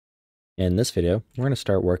In this video, we're going to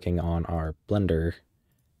start working on our Blender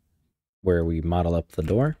where we model up the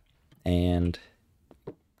door and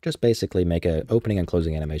just basically make an opening and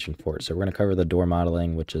closing animation for it. So we're going to cover the door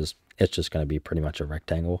modeling, it's just going to be pretty much a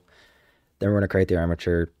rectangle. Then we're going to create the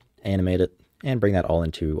armature, animate it, and bring that all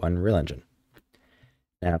into Unreal Engine.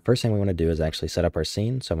 Now, first thing we want to do is actually set up our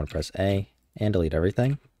scene. So I'm going to press A and delete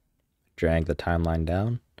everything. Drag the timeline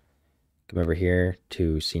down. Come over here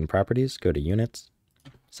to Scene Properties, go to Units,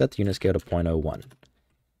 set the unit scale to 0.01.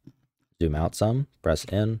 Zoom out some, press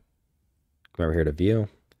N, come over here to View,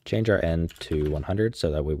 change our N to 100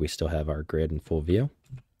 so that way we still have our grid in full view.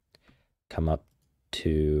 Come up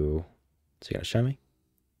to, so you're going to show me,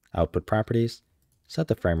 Output Properties, set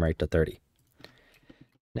the frame rate to 30.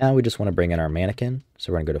 Now we just want to bring in our mannequin,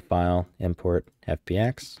 so we're going to go to File, Import,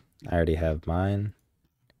 FBX. I already have mine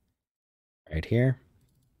right here,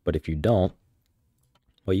 but if you don't,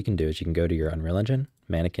 what you can do is you can go to your Unreal Engine,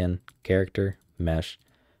 Mannequin, Character, Mesh,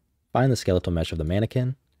 find the skeletal mesh of the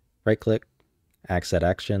mannequin, right-click, Set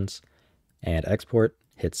Actions, and export,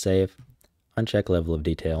 hit save, uncheck level of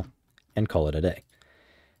detail, and call it a day.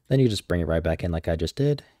 Then you just bring it right back in like I just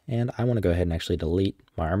did, and I want to go ahead and actually delete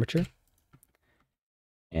my armature,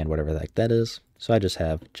 and whatever that is, so I just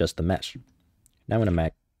have just the mesh. Now I'm going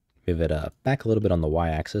to move it back a little bit on the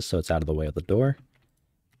y-axis so it's out of the way of the door.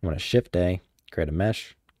 I'm going to Shift A, create a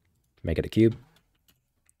mesh, make it a cube,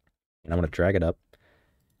 and I'm going to drag it up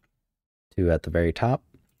to at the very top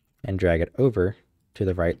and drag it over to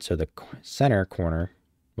the right so the center corner,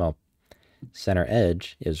 well, center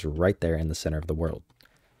edge is right there in the center of the world.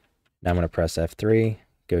 Now I'm going to press F3,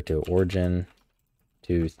 go to Origin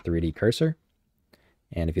to 3D Cursor,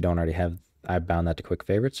 and if you don't already have, I bound that to Quick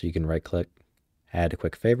Favorites, so you can right click, add to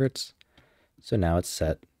Quick Favorites. So now it's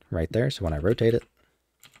set right there, so when I rotate it,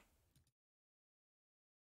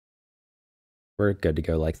 we're good to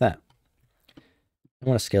go like that. I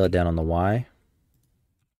want to scale it down on the Y.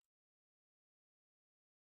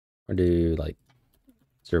 Or do like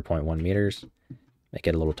 0.1 meters. Make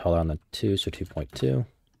it a little taller on the 2, so 2.2.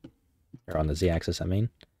 Or on the Z-axis, I mean.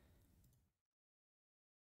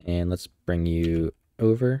 And let's bring you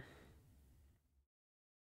over.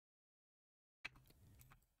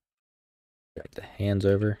 Drag the hands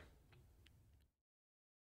over.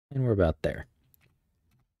 And we're about there.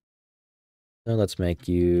 So let's make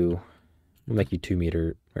you, we'll make you 2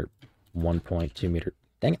 meter, or 1.2 meter,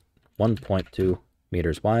 dang it, 1.2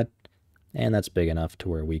 meters wide. And that's big enough to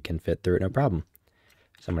where we can fit through it no problem.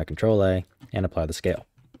 So I'm going to Control A and apply the scale.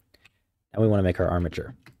 Now we want to make our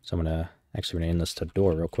armature. So I'm going to actually rename this to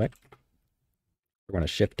door real quick. We're going to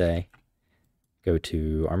Shift A, go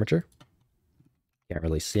to armature. Can't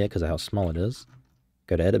really see it because of how small it is.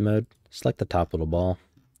 Go to edit mode, select the top little ball,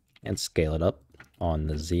 and scale it up on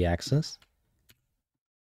the Z axis.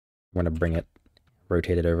 We're going to bring it,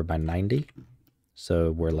 rotate it over by 90.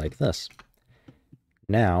 So we're like this.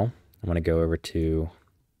 Now I'm going to go over to,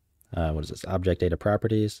 what is this? Object Data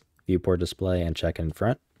Properties, Viewport Display, and check in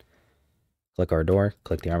front. Click our door,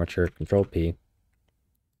 click the armature, Control P,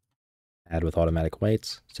 add with automatic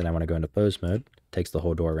weights. So now I want to go into pose mode, takes the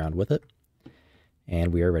whole door around with it,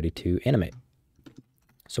 and we are ready to animate.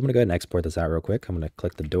 So I'm going to go ahead and export this out real quick. I'm going to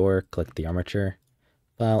click the door, click the armature,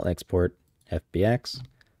 File, Export, FBX.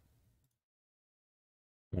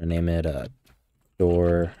 I'm going to name it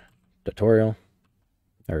Door Tutorial,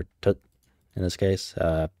 or Tut in this case.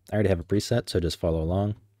 I already have a preset, so just follow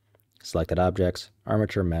along. Selected objects,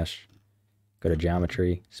 armature mesh, go to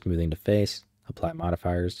geometry, smoothing to face, apply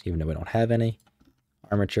modifiers, even though we don't have any.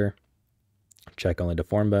 Armature, check only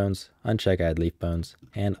deform bones, uncheck add leaf bones,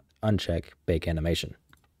 and uncheck bake animation.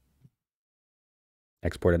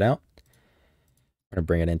 Export it out. I'm going to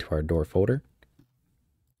bring it into our door folder.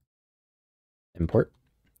 Import.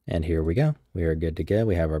 And here we go. We are good to go.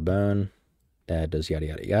 We have our bone. That does yada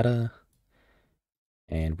yada yada.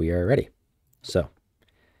 And we are ready. So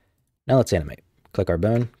now let's animate. Click our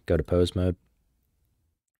bone, go to pose mode.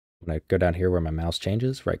 I'm going to go down here where my mouse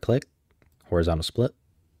changes, right click, horizontal split.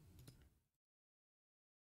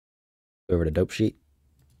 Go over to Dope Sheet,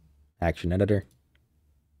 Action Editor.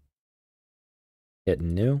 Hit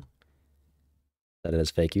new. Set it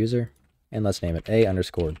as fake user. And let's name it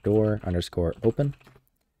A_door_open.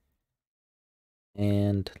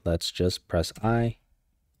 And let's just press I,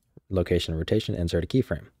 location and rotation, insert a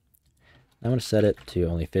keyframe. I'm going to set it to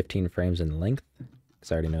only 15 frames in length,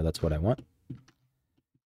 because I already know that's what I want.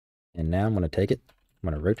 And now I'm going to take it, I'm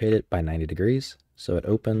going to rotate it by 90 degrees, so it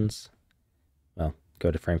opens, well,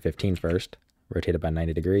 go to frame 15 first, rotate it by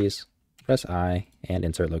 90 degrees, press I, and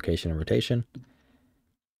insert location and rotation.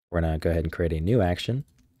 We're going to go ahead and create a new action,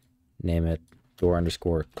 name it door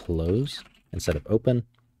underscore close instead of open.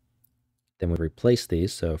 Then we replace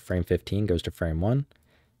these, so frame 15 goes to frame 1,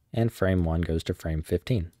 and frame 1 goes to frame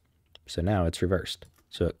 15. So now it's reversed,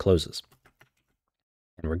 so it closes.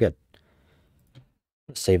 And we're good.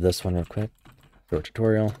 Let's save this one real quick. Go to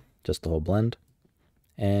tutorial, just the whole blend,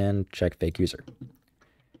 and check fake user.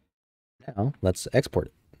 Now let's export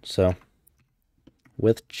it. So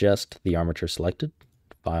with just the armature selected,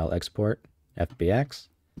 file export FBX.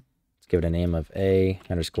 Let's give it a name of A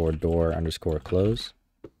underscore door underscore close.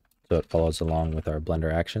 So it follows along with our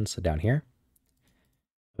Blender actions. So down here,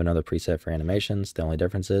 another preset for animations. The only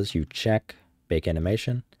difference is you check bake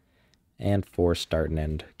animation and for start and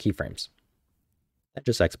end keyframes. And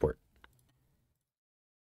just export.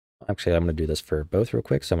 Actually, I'm going to do this for both real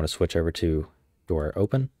quick. So I'm going to switch over to door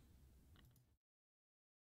open.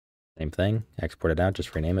 Same thing, export it out,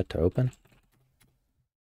 just rename it to open.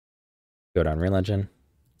 Go down Real Engine,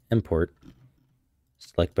 import,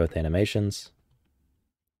 select both animations.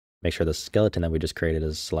 Make sure the skeleton that we just created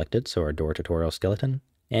is selected, so our door tutorial skeleton,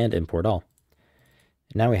 and import all.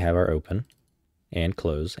 Now we have our open and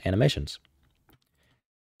close animations.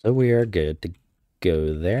 So we are good to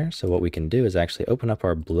go there. So what we can do is actually open up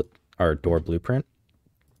our door blueprint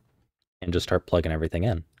and just start plugging everything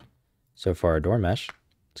in. So for our door mesh,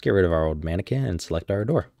 let's get rid of our old mannequin and select our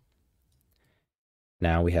door.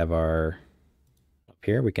 Now we have our, up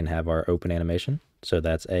here we can have our open animation. So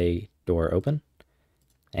that's a door open,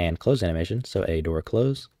 and close animation. So a door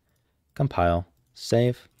close, compile,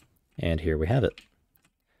 save, and here we have it.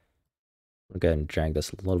 We'll go ahead and drag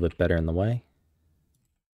this a little bit better in the way.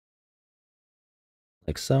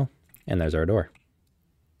 Like so, and there's our door.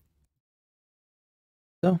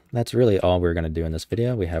 So that's really all we're going to do in this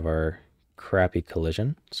video. We have our crappy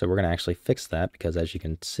collision. So we're going to actually fix that because as you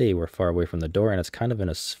can see, we're far away from the door and it's kind of in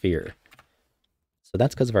a sphere. So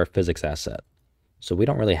that's because of our physics asset. So we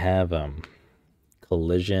don't really have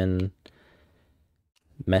collision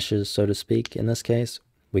meshes, so to speak, in this case.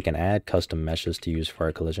 We can add custom meshes to use for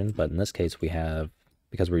our collision, but in this case we have,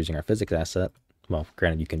 because we're using our physics asset, well,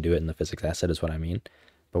 granted you can do it in the physics asset is what I mean,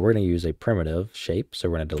 but we're going to use a primitive shape. So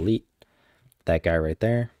we're going to delete that guy right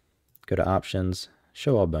there, go to options,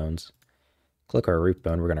 show all bones, click our roof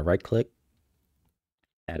bone, we're going to right click,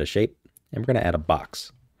 add a shape, and we're going to add a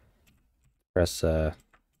box. Press R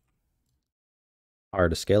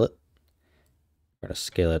to scale it. We're going to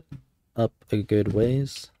scale it up a good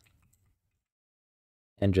ways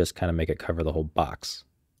and just kind of make it cover the whole box.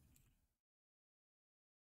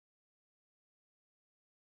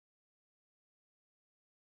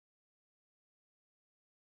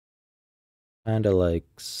 Kind of like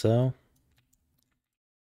so.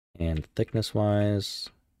 And thickness wise,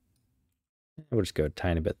 we'll just go a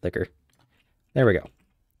tiny bit thicker. There we go.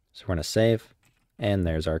 So we're going to save, and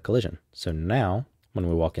there's our collision. So now when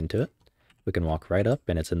we walk into it, we can walk right up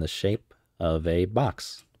and it's in the shape of a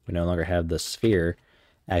box. We no longer have the sphere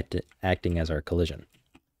acting as our collision.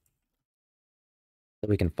 So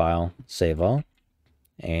we can file, save all,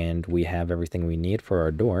 and we have everything we need for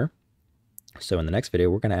our door. So in the next video,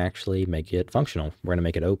 we're going to actually make it functional. We're going to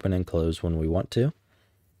make it open and close when we want to.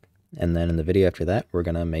 And then in the video after that, we're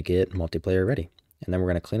going to make it multiplayer ready. And then we're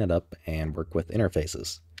going to clean it up and work with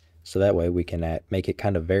interfaces. So that way we can make it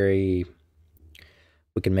kind of we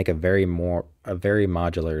can make a very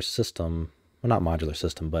modular system. Well, not modular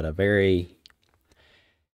system, but a very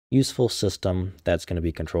useful system that's going to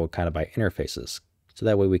be controlled kind of by interfaces. So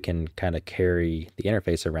that way we can kind of carry the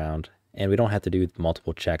interface around and we don't have to do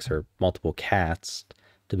multiple checks or multiple cats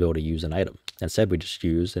to be able to use an item. Instead, we just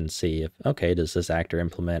use and see if, okay, does this actor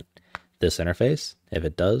implement this interface? If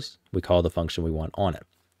it does, we call the function we want on it.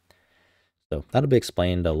 So that'll be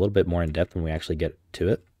explained a little bit more in depth when we actually get to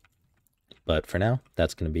it. But for now,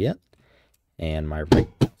 that's going to be it. And my right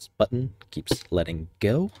button keeps letting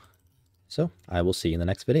go. So I will see you in the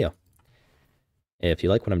next video. If you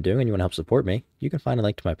like what I'm doing and you want to help support me, you can find a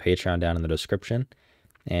link to my Patreon down in the description.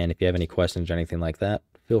 And if you have any questions or anything like that,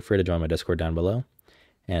 feel free to join my Discord down below.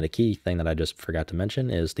 And a key thing that I just forgot to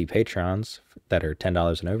mention is the Patrons that are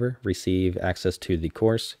 $10 and over receive access to the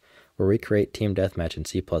course where we create Team Deathmatch in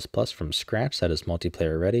C++ from scratch that is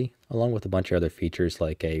multiplayer ready, along with a bunch of other features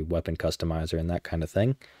like a weapon customizer and that kind of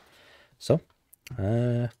thing. So,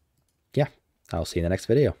 yeah, I'll see you in the next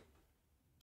video.